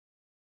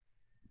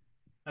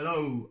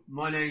Hello,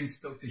 my name's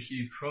Dr.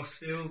 Hugh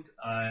Crosfield.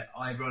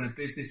 I run a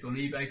business on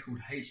eBay called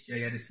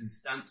Eddison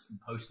Stamps and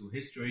Postal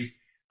History,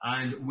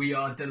 and we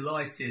are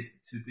delighted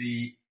to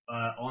be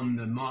on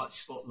the March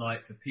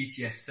spotlight for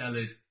PTS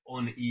sellers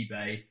on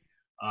eBay.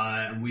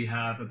 And we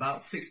have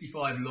about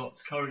 65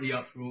 lots currently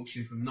up for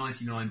auction from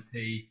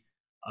 99p.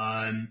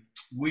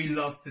 We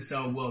love to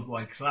sell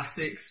worldwide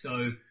classics,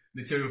 so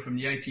material from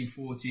the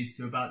 1840s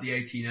to about the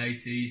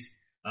 1880s.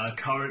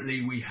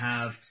 Currently, we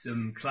have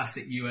some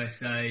classic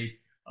USA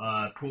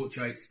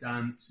portrait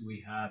stamps.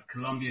 We have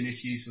Colombian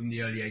issues from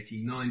the early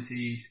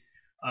 1890s.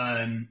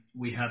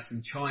 We have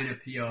some China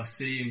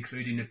PRC,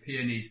 including a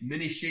Peonese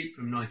mini sheet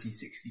from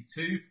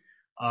 1962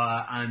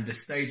 and the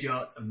stage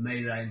art of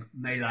Mei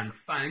Lang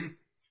Fang.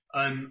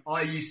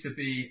 I used to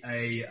be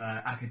a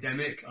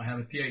academic. I have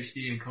a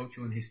PhD in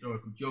cultural and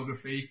historical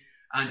geography,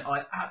 and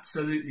I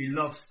absolutely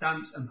love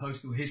stamps and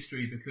postal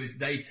history because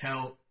they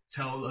tell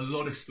a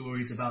lot of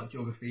stories about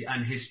geography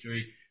and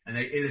history, and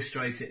they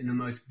illustrate it in the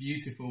most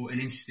beautiful and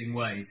interesting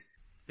ways.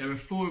 There are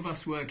four of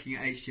us working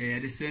at HJ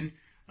Eddison: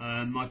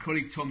 my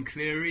colleague Tom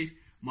Cleary,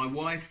 my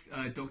wife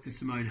Dr.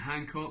 Simone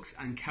Hancox,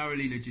 and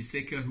Carolina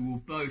Jessica, who will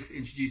both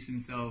introduce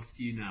themselves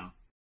to you now.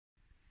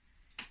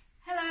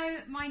 Hello,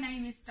 my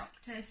name is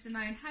Dr.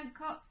 Simone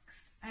Hancox,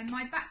 and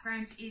my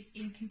background is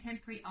in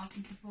contemporary art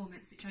and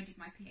performance, which I did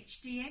my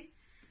PhD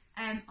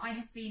in. I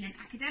have been an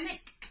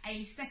academic,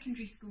 a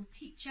secondary school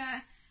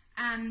teacher,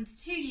 and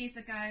 2 years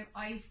ago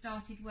I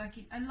started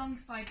working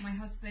alongside my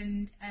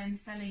husband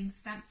selling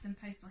stamps and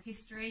postal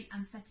history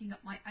and setting up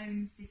my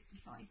own sister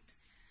site.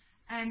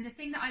 The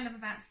thing that I love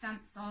about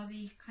stamps are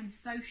the kind of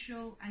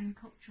social and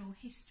cultural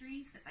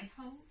histories that they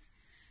hold.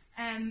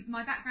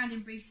 My background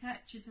in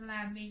research has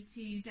allowed me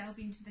to delve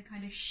into the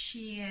kind of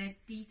sheer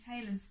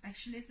detail and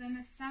specialism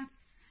of stamps,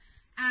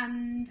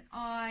 and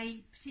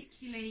I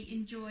particularly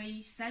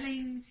enjoy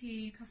selling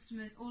to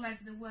customers all over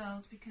the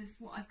world because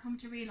what I've come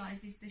to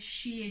realise is the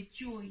sheer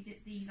joy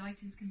that these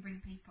items can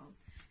bring people,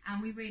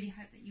 and we really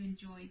hope that you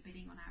enjoy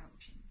bidding on our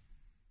auctions.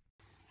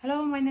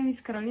 Hello, my name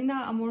is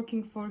Carolina. I'm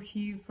working for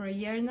Hugh for a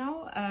year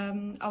now.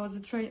 I was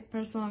a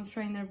personal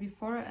trainer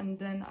before, and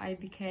then I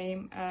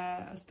became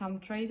a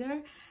stamp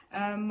trader.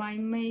 My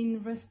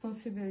main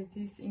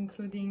responsibilities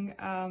including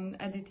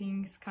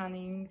editing,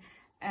 scanning,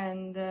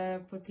 and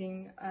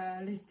putting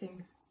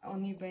listing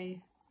on eBay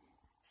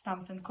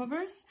stamps and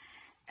covers.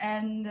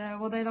 And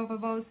what I love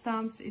about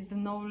stamps is the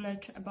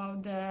knowledge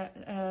about the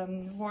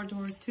World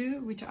War II,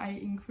 which I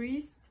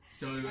increased.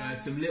 So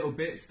some little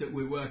bits that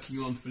we're working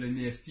on for the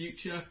near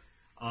future.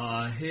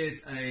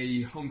 Here's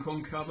a Hong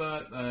Kong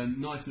cover,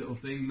 nice little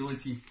thing,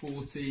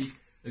 1940,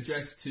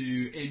 addressed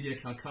to India,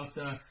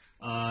 Calcutta.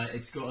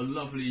 It's got a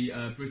lovely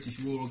British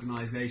War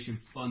Organisation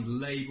fund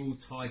label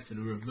tied to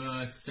the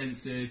reverse,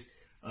 censored.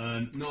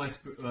 Nice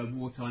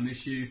wartime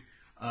issue.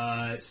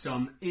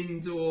 Some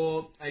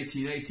indoor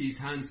 1880s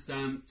hand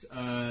stamped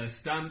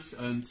stamps.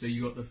 So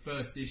you got the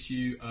first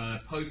issue,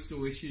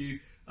 postal issue,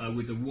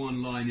 with the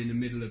one line in the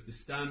middle of the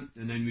stamp,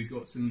 and then we've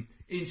got some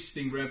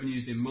interesting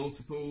revenues in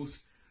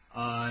multiples.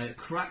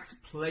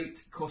 Cracked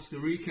plate Costa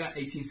Rica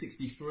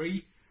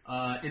 1863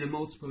 in a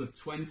multiple of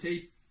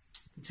 20.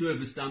 Two of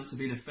the stamps have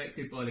been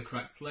affected by the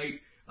cracked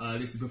plate.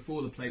 This is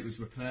before the plate was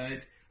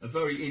repaired. A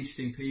very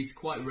interesting piece,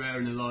 quite rare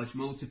in a large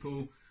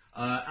multiple.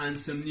 And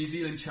some New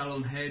Zealand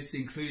Chalon heads,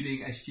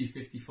 including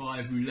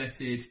SG55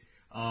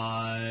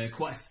 rouletted,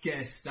 quite a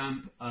scarce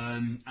stamp,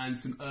 and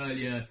some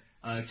earlier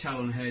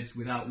Chalon heads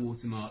without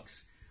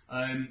watermarks.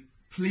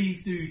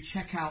 Please do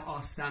check out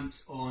our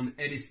stamps on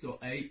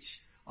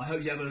edis.h. I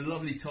hope you have a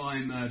lovely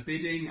time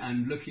bidding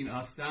and looking at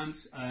our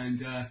stamps,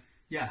 and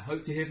yeah,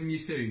 hope to hear from you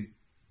soon.